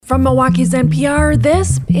From Milwaukee's NPR,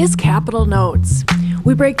 this is Capital Notes.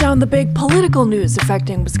 We break down the big political news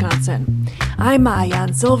affecting Wisconsin. I'm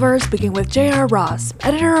Maayan Silver, speaking with J.R. Ross,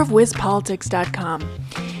 editor of WisPolitics.com.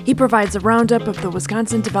 He provides a roundup of the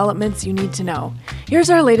Wisconsin developments you need to know. Here's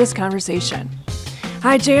our latest conversation.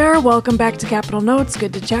 Hi, J.R. Welcome back to Capital Notes.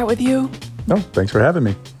 Good to chat with you. No, thanks for having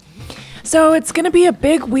me. So it's going to be a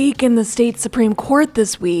big week in the state Supreme Court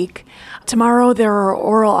this week. Tomorrow, there are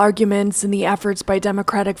oral arguments in the efforts by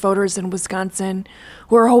Democratic voters in Wisconsin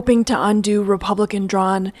who are hoping to undo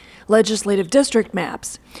Republican-drawn legislative district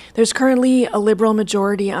maps. There's currently a liberal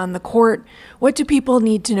majority on the court. What do people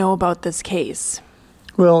need to know about this case?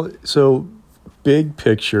 Well, so big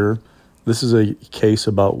picture, this is a case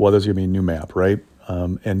about whether there's going to be a new map, right?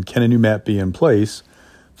 And can a new map be in place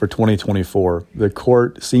for 2024? The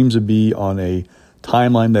court seems to be on a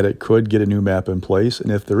timeline that it could get a new map in place.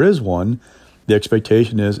 And if there is one, the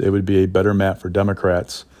expectation is it would be a better map for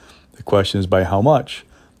Democrats. The question is by how much?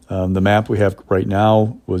 The map we have right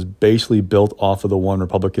now was basically built off of the one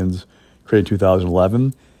Republicans created in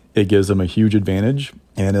 2011. It gives them a huge advantage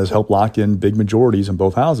and has helped lock in big majorities in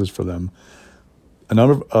both houses for them. A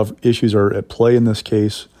number of issues are at play in this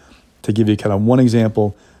case. To give you kind of one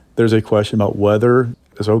example, there's a question about whether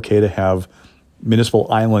it's okay to have municipal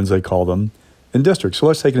islands, they call them, in districts. So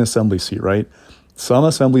let's take an assembly seat, right? Some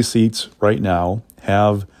assembly seats right now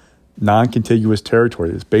have non-contiguous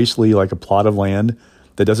territory. It's basically like a plot of land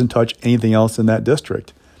that doesn't touch anything else in that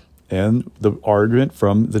district. And the argument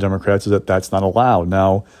from the Democrats is that that's not allowed.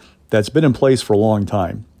 Now, that's been in place for a long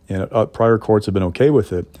time, and prior courts have been okay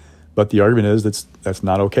with it. But the argument is that's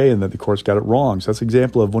not okay and that the courts got it wrong. So that's an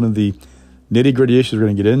example of one of the nitty-gritty issues we're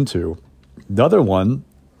going to get into. The other one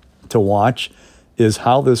to watch is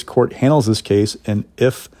how this court handles this case and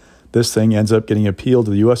if this thing ends up getting appealed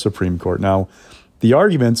to the U.S. Supreme Court. Now, the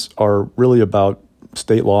arguments are really about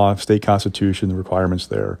state law, state constitution, the requirements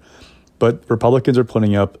there. But Republicans are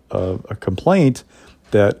putting up a complaint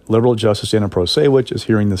that liberal Justice Anna Prosewicz is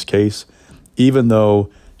hearing this case, even though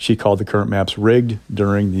she called the current maps rigged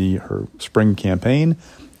during her spring campaign,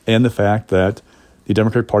 and the fact that the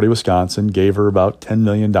Democratic Party of Wisconsin gave her about $10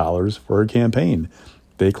 million for her campaign.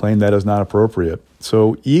 They claim that is not appropriate.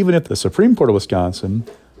 So even if the Supreme Court of Wisconsin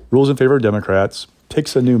rules in favor of Democrats,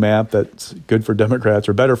 picks a new map that's good for Democrats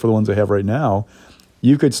or better for the ones they have right now,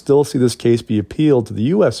 you could still see this case be appealed to the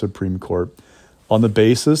U.S. Supreme Court on the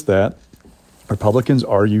basis that Republicans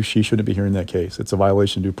argue she shouldn't be hearing that case. It's a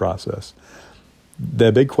violation of due process.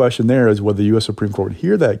 The big question there is whether the U.S. Supreme Court would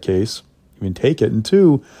hear that case, even take it, and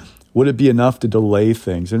two, would it be enough to delay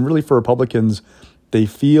things? And really for Republicans, they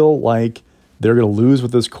feel like they're going to lose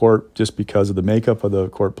with this court just because of the makeup of the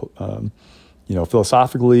court,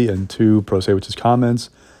 philosophically, and two, Prosewicz's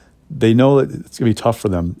comments. They know that it's going to be tough for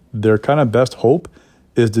them. Their kind of best hope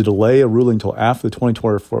is to delay a ruling until after the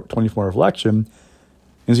 2024 election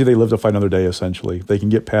and see if they live to fight another day, essentially. They can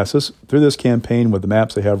get past this, through this campaign with the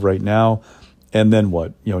maps they have right now, and then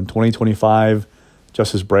what? In 2025,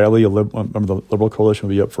 Justice Bradley, member of the Liberal Coalition,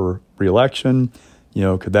 will be up for re-election.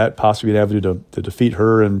 Could that possibly be an avenue to defeat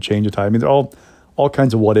her and change the tide? I mean, there are all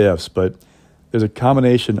kinds of what-ifs, but there's a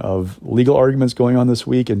combination of legal arguments going on this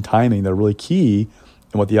week and timing that are really key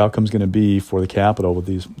in what the outcome is going to be for the Capitol with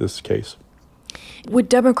this case. Would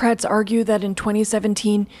Democrats argue that in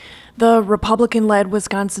 2017, the Republican-led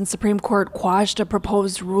Wisconsin Supreme Court quashed a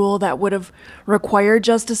proposed rule that would have required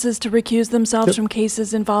justices to recuse themselves from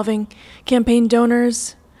cases involving campaign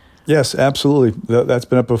donors? Yes, absolutely. That's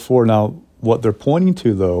been up before. Now, what they're pointing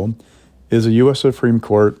to, though, is a U.S. Supreme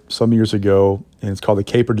Court some years ago, and it's called the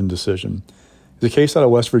Caperton decision. It's a case out of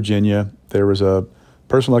West Virginia. There was a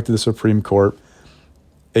person elected to the Supreme Court.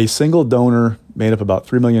 A single donor made up about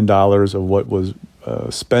 $3 million of what was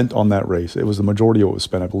spent on that race. It was the majority of what was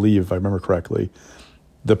spent, I believe, if I remember correctly.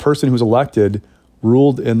 The person who was elected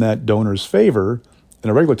ruled in that donor's favor in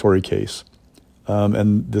a regulatory case.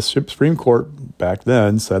 And the Supreme Court back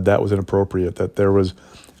then said that was inappropriate, that there was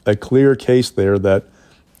a clear case there that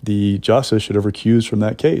the justice should have recused from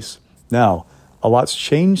that case. Now, a lot's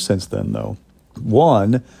changed since then, though.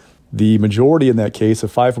 One, the majority in that case, a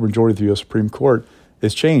 5-4 majority of the U.S. Supreme Court,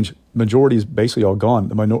 has changed. Majority is basically all gone.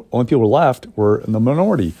 The only people left were in the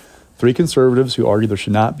minority. 3 conservatives who argue there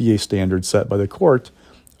should not be a standard set by the court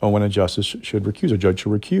on when a justice should recuse, a judge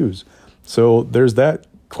should recuse. So there's that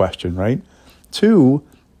question, right? 2,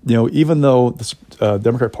 even though the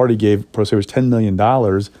Democratic Party gave Prosewicz $10 million,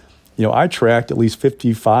 I tracked at least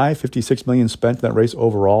 $56 million spent in that race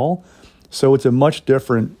overall. So it's a much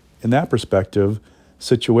different, in that perspective,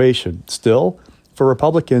 situation. Still, for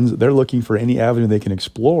Republicans, they're looking for any avenue they can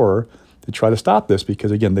explore to try to stop this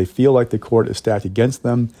because, again, they feel like the court is stacked against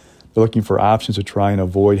them. They're looking for options to try and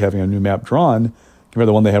avoid having a new map drawn compared to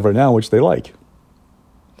the one they have right now, which they like.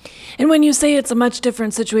 And when you say it's a much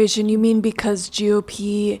different situation, you mean because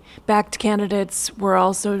GOP-backed candidates were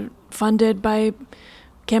also funded by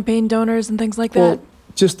campaign donors and things like that? Well,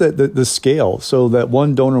 just the scale. So that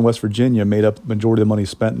one donor in West Virginia made up the majority of the money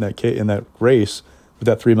spent in that race with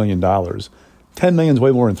that $3 million. $10 million is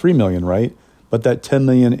way more than $3 million, right? But that $10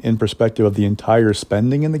 million in perspective of the entire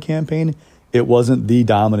spending in the campaign, it wasn't the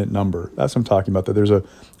dominant number. That's what I'm talking about, that there's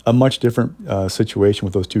a much different situation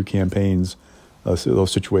with those two campaigns,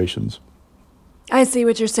 those situations. I see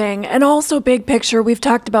what you're saying. And also big picture, we've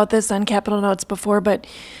talked about this on Capital Notes before, but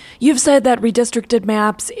you've said that redistricted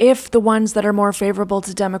maps, if the ones that are more favorable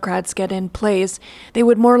to Democrats get in place, they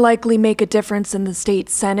would more likely make a difference in the state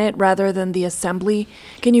Senate rather than the Assembly.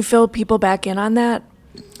 Can you fill people back in on that?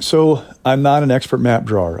 So I'm not an expert map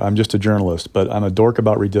drawer. I'm just a journalist, but I'm a dork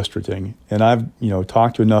about redistricting. And I've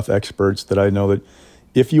talked to enough experts that I know that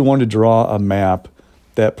if you wanted to draw a map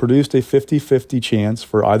that produced a 50-50 chance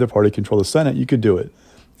for either party to control the Senate, you could do it.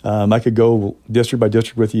 I could go district by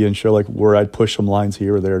district with you and show like where I'd push some lines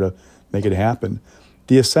here or there to make it happen.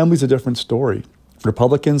 The Assembly's a different story.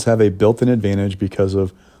 Republicans have a built-in advantage because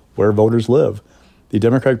of where voters live. The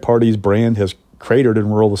Democratic Party's brand has cratered in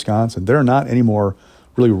rural Wisconsin. There are not any more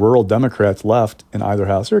really rural Democrats left in either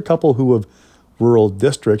house. There are a couple who have rural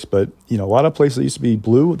districts, but a lot of places that used to be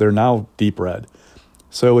blue, they're now deep red.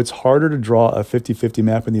 So it's harder to draw a 50-50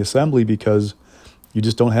 map in the Assembly because you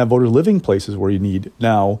just don't have voters living places where you need.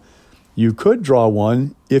 Now, you could draw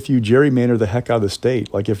one if you gerrymander the heck out of the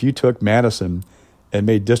state. Like if you took Madison and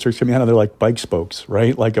made districts coming out of there like bike spokes,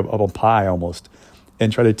 right? Like a pie almost,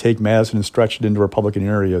 and try to take Madison and stretch it into Republican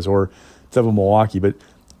areas or instead of Milwaukee. But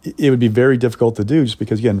it would be very difficult to do just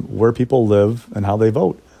because, again, where people live and how they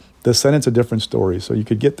vote. The Senate's a different story. So you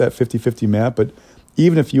could get that 50-50 map, but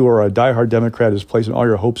even if you are a diehard Democrat who's placing all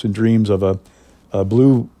your hopes and dreams of a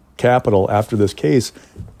blue capital after this case,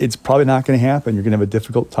 it's probably not going to happen. You're going to have a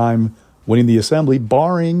difficult time winning the Assembly,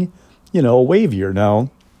 barring, a wave year. Now,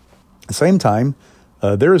 at the same time,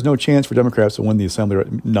 there is no chance for Democrats to win the Assembly.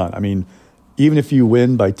 None. I mean, even if you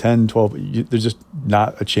win by 10, 12, there's just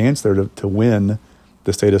not a chance there to win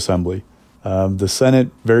the state Assembly. The Senate,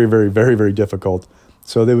 very, very, very, very difficult.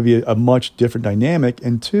 So there would be a much different dynamic.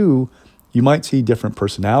 And two, you might see different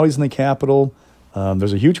personalities in the Capitol.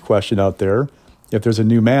 There's a huge question out there if there's a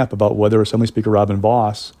new map about whether Assembly Speaker Robin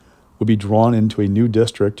Vos would be drawn into a new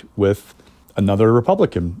district with another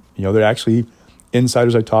Republican. They're actually,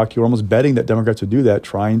 insiders I talked to are almost betting that Democrats would do that,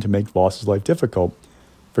 trying to make Vos's life difficult.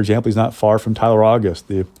 For example, he's not far from Tyler August,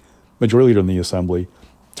 the majority leader in the Assembly.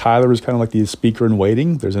 Tyler is kind of like the speaker in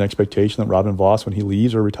waiting. There's an expectation that Robin Vos, when he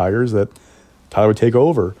leaves or retires, that Tyler would take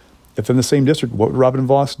over. If in the same district, what would Robin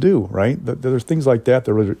Vos do, right? There's things like that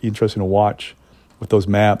that are really interesting to watch with those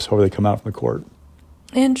maps, however they come out from the court.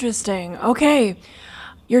 Interesting. Okay.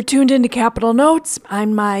 You're tuned into Capital Notes.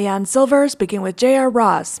 I'm Maayan Silver, speaking with J.R.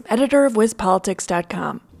 Ross, editor of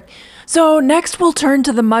WizPolitics.com. So next we'll turn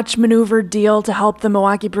to the much-maneuvered deal to help the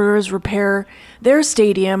Milwaukee Brewers repair their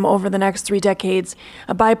stadium over the next 3 decades.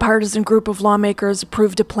 A bipartisan group of lawmakers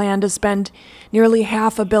approved a plan to spend nearly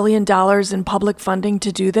 $500 million in public funding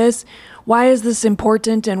to do this. Why is this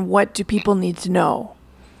important, and what do people need to know?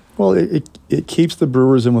 Well, it keeps the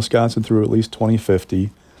Brewers in Wisconsin through at least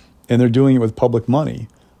 2050, and they're doing it with public money.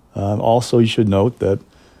 Also, you should note that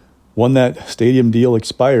when that stadium deal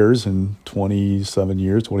expires in 27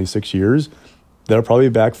 years, 26 years, they'll probably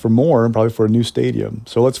be back for more and probably for a new stadium.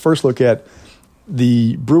 So let's first look at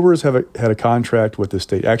the Brewers had a contract with the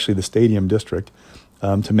state, actually the stadium district,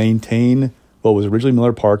 to maintain what was originally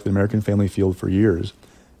Miller Park, the American Family Field, for years.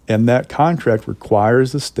 And that contract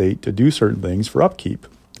requires the state to do certain things for upkeep.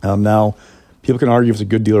 Now, people can argue if it's a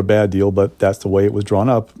good deal or bad deal, but that's the way it was drawn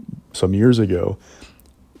up some years ago.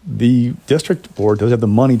 The district board doesn't have the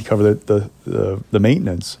money to cover the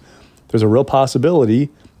maintenance. There's a real possibility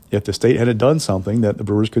if the state hadn't done something that the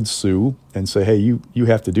Brewers could sue and say, hey, you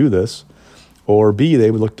have to do this. Or B, they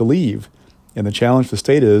would look to leave. And the challenge for the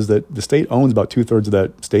state is that the state owns about 2/3 of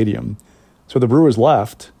that stadium. So if the Brewers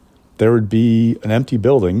left, there would be an empty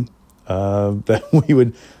building that we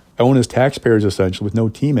would own as taxpayers essentially with no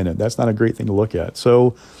team in it. That's not a great thing to look at.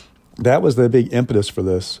 So that was the big impetus for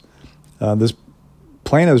this. This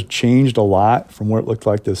plan has changed a lot from what it looked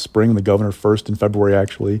like this spring. The governor first in February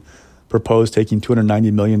actually proposed taking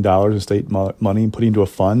 $290 million in state money and putting into a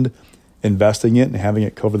fund, investing it and having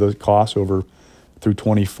it cover those costs over through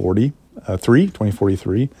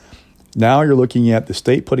 2043. Now you're looking at the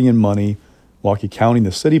state putting in money, Milwaukee County,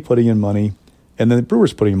 the city putting in money, And then the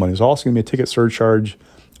Brewers putting money. There's also going to be a ticket surcharge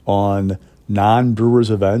on non-Brewers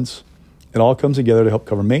events. It all comes together to help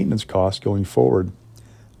cover maintenance costs going forward.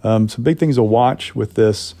 Some big things to watch with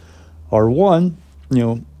this are, one,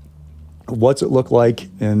 what's it look like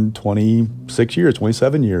in 26 years,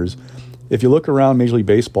 27 years? If you look around Major League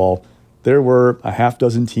Baseball, there were a half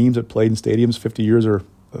dozen teams that played in stadiums 50 years or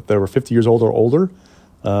that were 50 years old or older.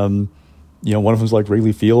 One of them's like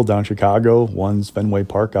Wrigley Field down in Chicago. One's Fenway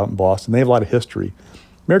Park out in Boston. They have a lot of history.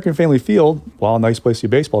 American Family Field, while a nice place to see a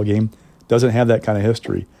baseball game, doesn't have that kind of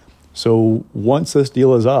history. So once this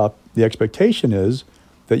deal is up, the expectation is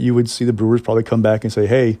that you would see the Brewers probably come back and say,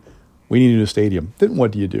 hey, we need a new stadium. Then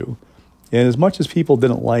what do you do? And as much as people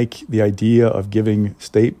didn't like the idea of giving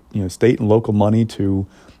state and local money to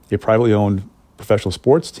a privately owned professional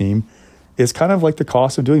sports team, it's kind of like the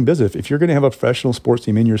cost of doing business. If you're going to have a professional sports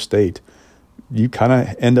team in your state, you kind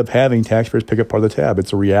of end up having taxpayers pick up part of the tab.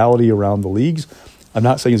 It's a reality around the leagues. I'm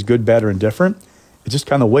not saying it's good, bad, or indifferent. It's just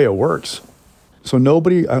kind of the way it works. So I don't know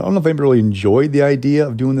if anybody really enjoyed the idea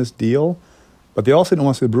of doing this deal, but they also didn't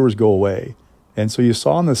want to see the Brewers go away. And so you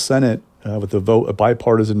saw in the Senate with a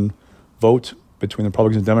bipartisan vote between the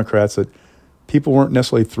Republicans and Democrats, that people weren't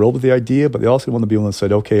necessarily thrilled with the idea, but they also wanted to be able to say,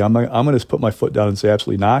 okay, I'm going to just put my foot down and say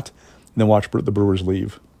absolutely not, and then watch the Brewers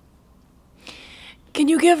leave. Can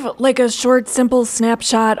you give like a short, simple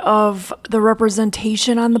snapshot of the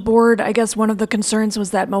representation on the board? I guess one of the concerns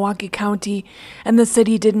was that Milwaukee County and the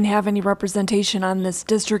city didn't have any representation on this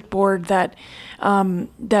district board that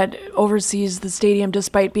oversees the stadium,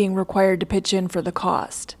 despite being required to pitch in for the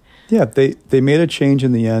cost. Yeah, they made a change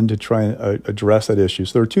in the end to try and address that issue.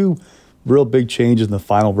 So there were two real big changes in the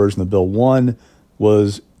final version of the bill. One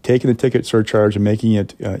was taking the ticket surcharge and making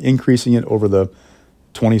it, increasing it over the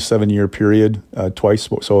 27-year period twice.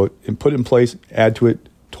 So put it in place, add to it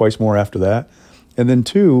twice more after that. And then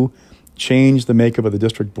two, change the makeup of the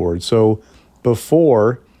district board. So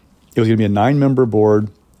before, it was going to be a 9-member board,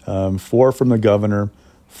 4 from the governor,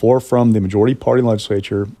 4 from the majority party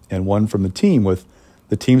legislature, and 1 from the team, with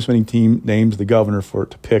the team submitting team names the governor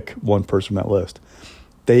to pick one person from that list.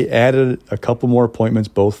 They added a couple more appointments,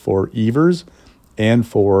 both for Evers and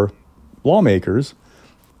for lawmakers.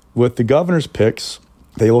 With the governor's picks,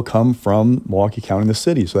 they will come from Milwaukee County and the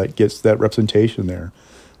city, so that gets that representation there.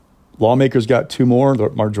 Lawmakers got 2 more, the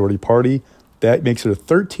majority party. That makes it a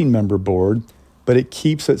 13-member board, but it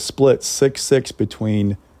keeps it split 6-6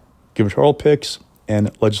 between gubernatorial picks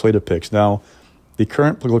and legislative picks. Now, the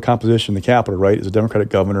current political composition in the Capitol, right, is a Democratic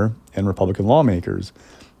governor and Republican lawmakers.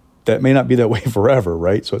 That may not be that way forever,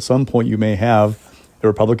 right? So at some point you may have a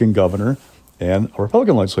Republican governor and a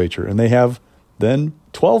Republican legislature, and they have then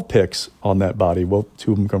 12 picks on that body. Well,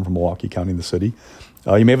 2 of them come from Milwaukee County and the city.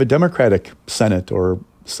 You may have a Democratic Senate or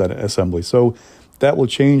Senate Assembly. So that will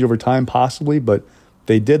change over time possibly, but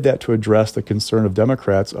they did that to address the concern of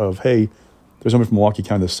Democrats of, hey, there's somebody from Milwaukee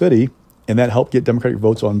County and the city, and that helped get Democratic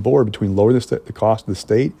votes on board between lowering the cost of the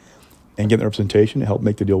state and getting the representation to help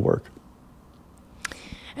make the deal work.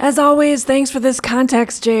 As always, thanks for this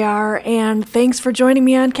context, JR, and thanks for joining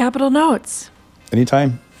me on Capitol Notes.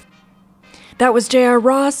 Anytime. That was J.R.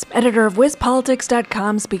 Ross, editor of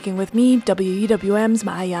WizPolitics.com, speaking with me, WEWM's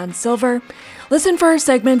Maayan Silver. Listen for our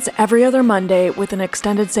segments every other Monday with an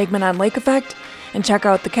extended segment on lake effect, and check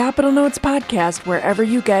out the Capitol Notes podcast wherever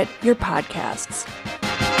you get your podcasts.